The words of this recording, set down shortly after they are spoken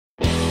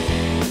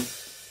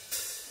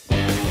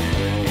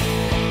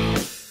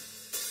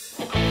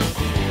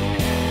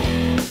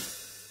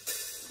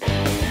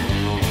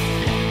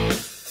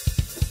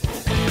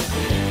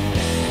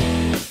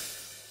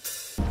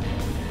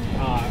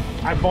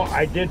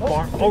I did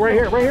farm. Oh, right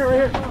here, right here,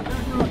 right here. And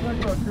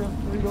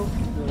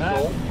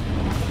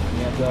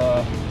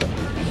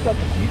he's got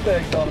the heat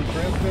bags on him,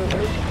 Chris.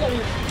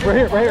 Right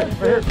here, right here, right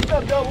here. He's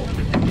got a double.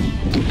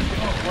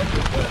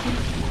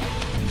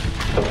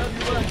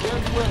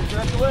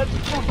 Grab your lead.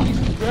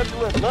 Grab your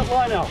lead. Let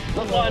line out.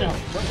 Let line out.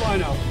 Let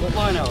line out. Let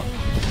line out.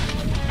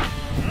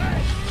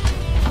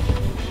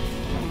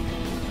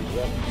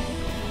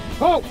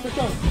 Oh, fish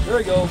on. There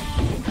we go.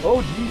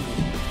 Oh, Jesus.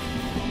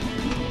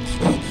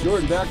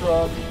 Jordan, back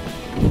rod.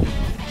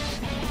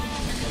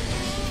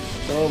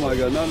 Oh my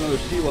God, not another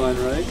sea line,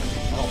 right?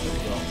 I don't think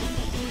so.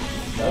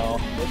 No.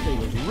 That thing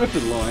was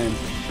ripping line.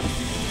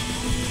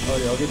 Oh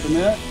yeah, I'll get the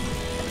net.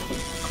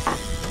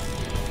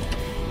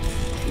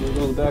 We'll go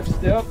to the back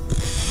step.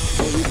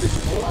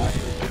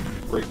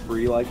 Break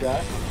free like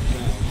that.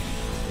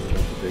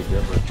 That's a big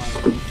difference.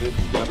 It's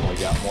definitely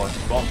got more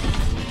bump.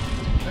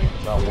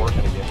 It's not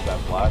working against that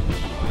black.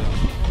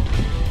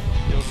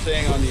 You know,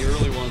 staying on the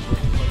early ones were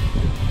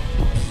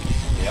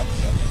Yep.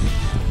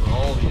 for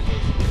all these.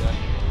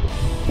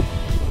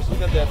 Still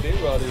got that big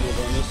rod in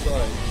over on this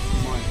side.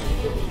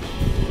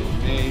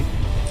 Me.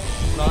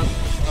 It's not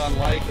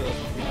unlike a.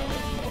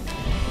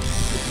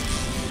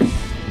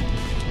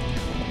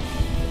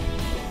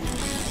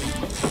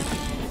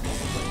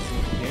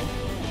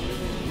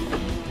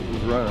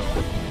 Right up.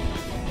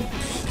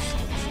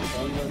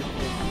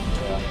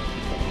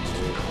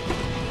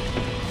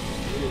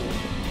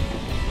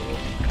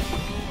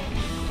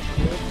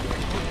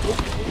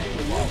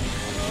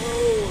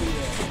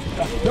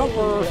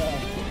 Jumper.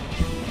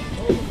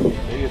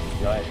 Maybe it's a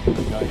giant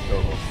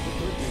coho.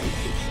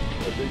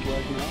 A big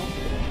black mouth?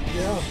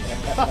 Yeah.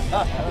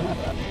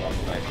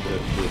 Nice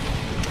fish.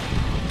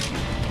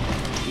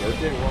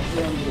 Okay, walk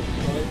around to the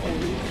side for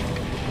me.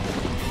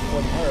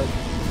 One hard.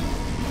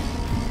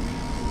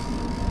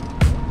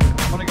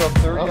 I'm gonna go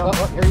 30. Oh,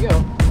 here you go.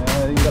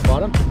 You got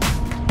bottom?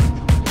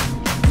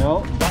 No.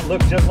 That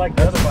looks just like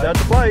that.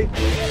 That's a bite.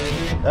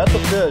 That's a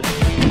fish.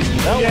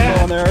 That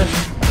one's on there.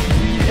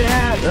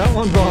 Yeah. That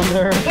one's on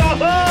there. Oh,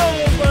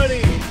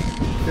 buddy.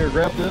 Here,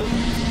 grab this.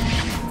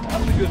 That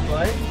was a good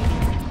bite.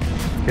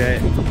 Okay.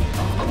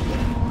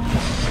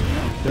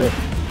 Good.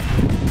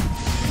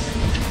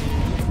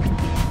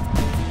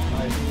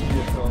 Nice.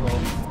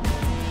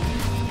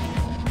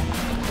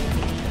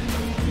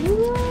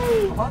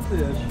 Woo! Hot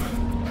fish.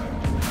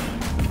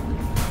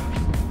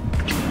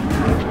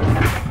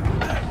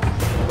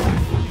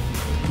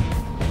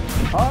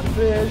 Hot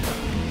fish.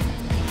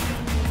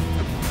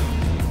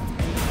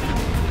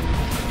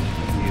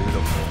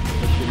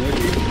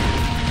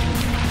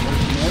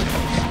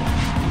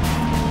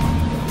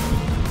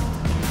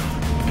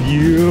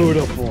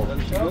 Beautiful. Beautiful. Is that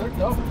a Chinook?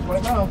 No,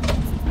 right now.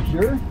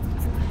 Sure?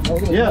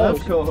 Yeah,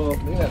 that's Coho.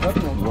 Yeah, that's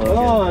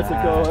Oh, that's a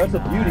Coho. That's a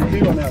beauty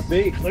too on that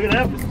bait. Look at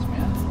that.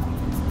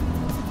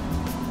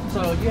 So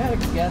you had a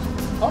guess.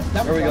 Oh,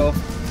 that There we go.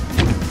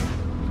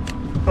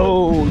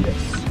 Oh,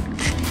 yes.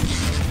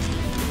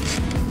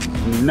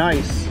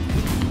 Nice.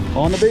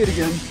 On the bait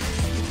again.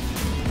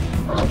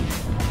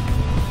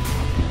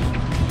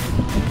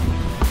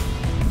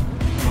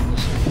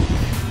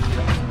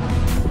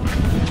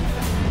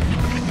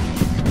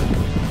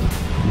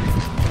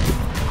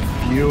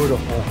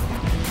 Beautiful.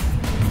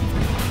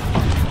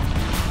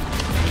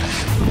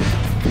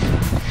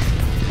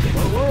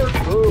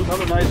 Oh,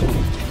 another nice one.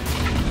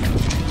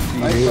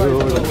 Nice size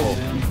Coho,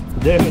 man.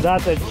 Dude,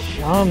 that's a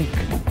chunk.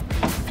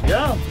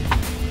 Yeah.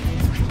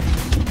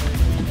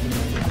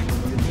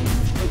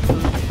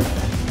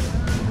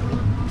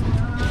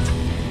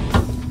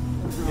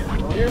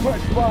 Here's my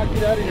spot.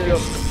 Get out of here.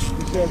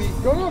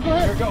 Go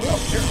ahead. Here, go.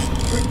 Here.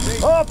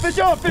 Oh, fish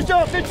on, fish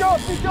on, fish on,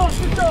 fish on,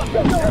 fish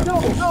on.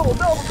 Double.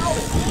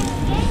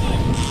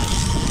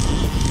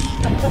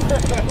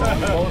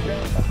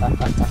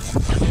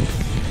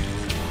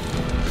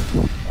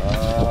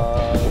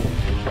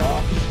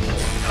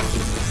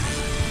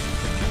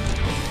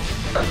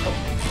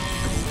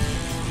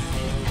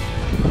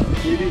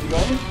 You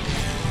going?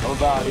 How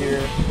about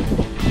here?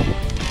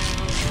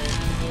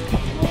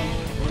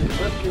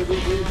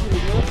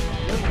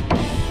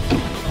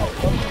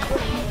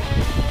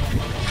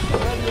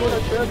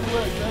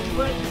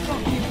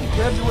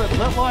 Grab your whip.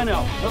 Let line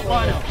out. Let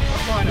line out.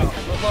 Let line out.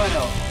 Let line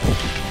out.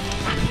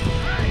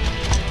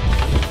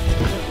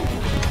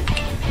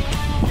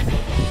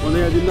 One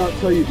thing I did not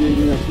tell you,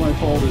 Davey, that's my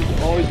fault,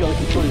 is always got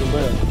to control your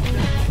lead.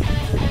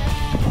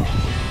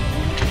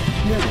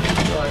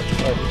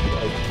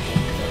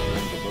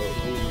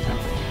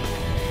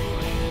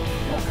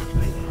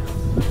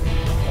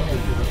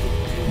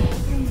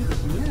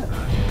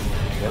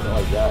 Nothing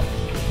like that.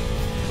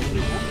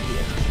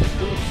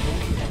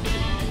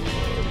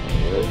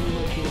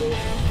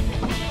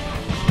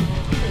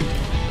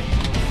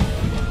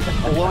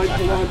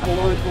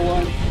 Pull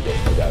line.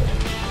 Got it.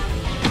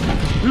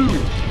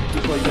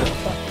 Just like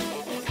that.